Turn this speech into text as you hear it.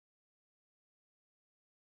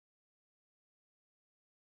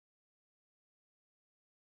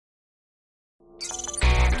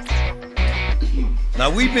Now,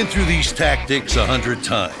 we've been through these tactics 100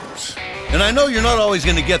 times, and I know you're not always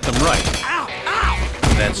going to get them right. Ow! Ow!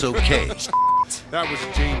 And that's okay. That was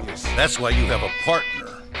genius. That's why you have a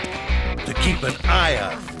partner to keep an eye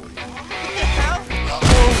out for you. What the hell?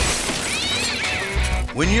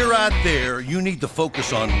 When you're out there, you need to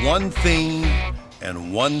focus on one thing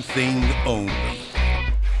and one thing only: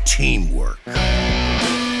 teamwork.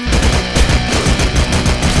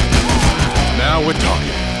 Now we're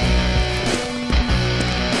talking.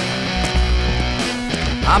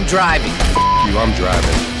 I'm driving. You, I'm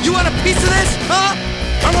driving. You want a piece of this, huh?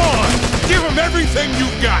 Come on! Give him everything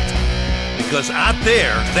you've got! Because out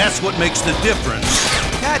there, that's what makes the difference.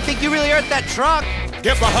 Yeah, I think you really hurt that truck.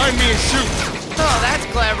 Get behind me and shoot! Oh, that's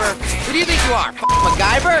clever. Who do you think you are,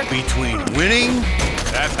 MacGyver? Between winning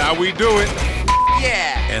That's how we do it.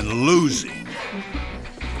 Yeah. and losing.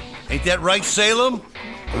 Ain't that right, Salem?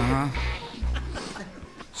 Uh-huh.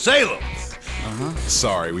 Salem!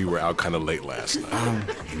 Sorry, we were out kind of late last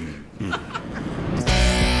night.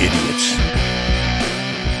 Idiots.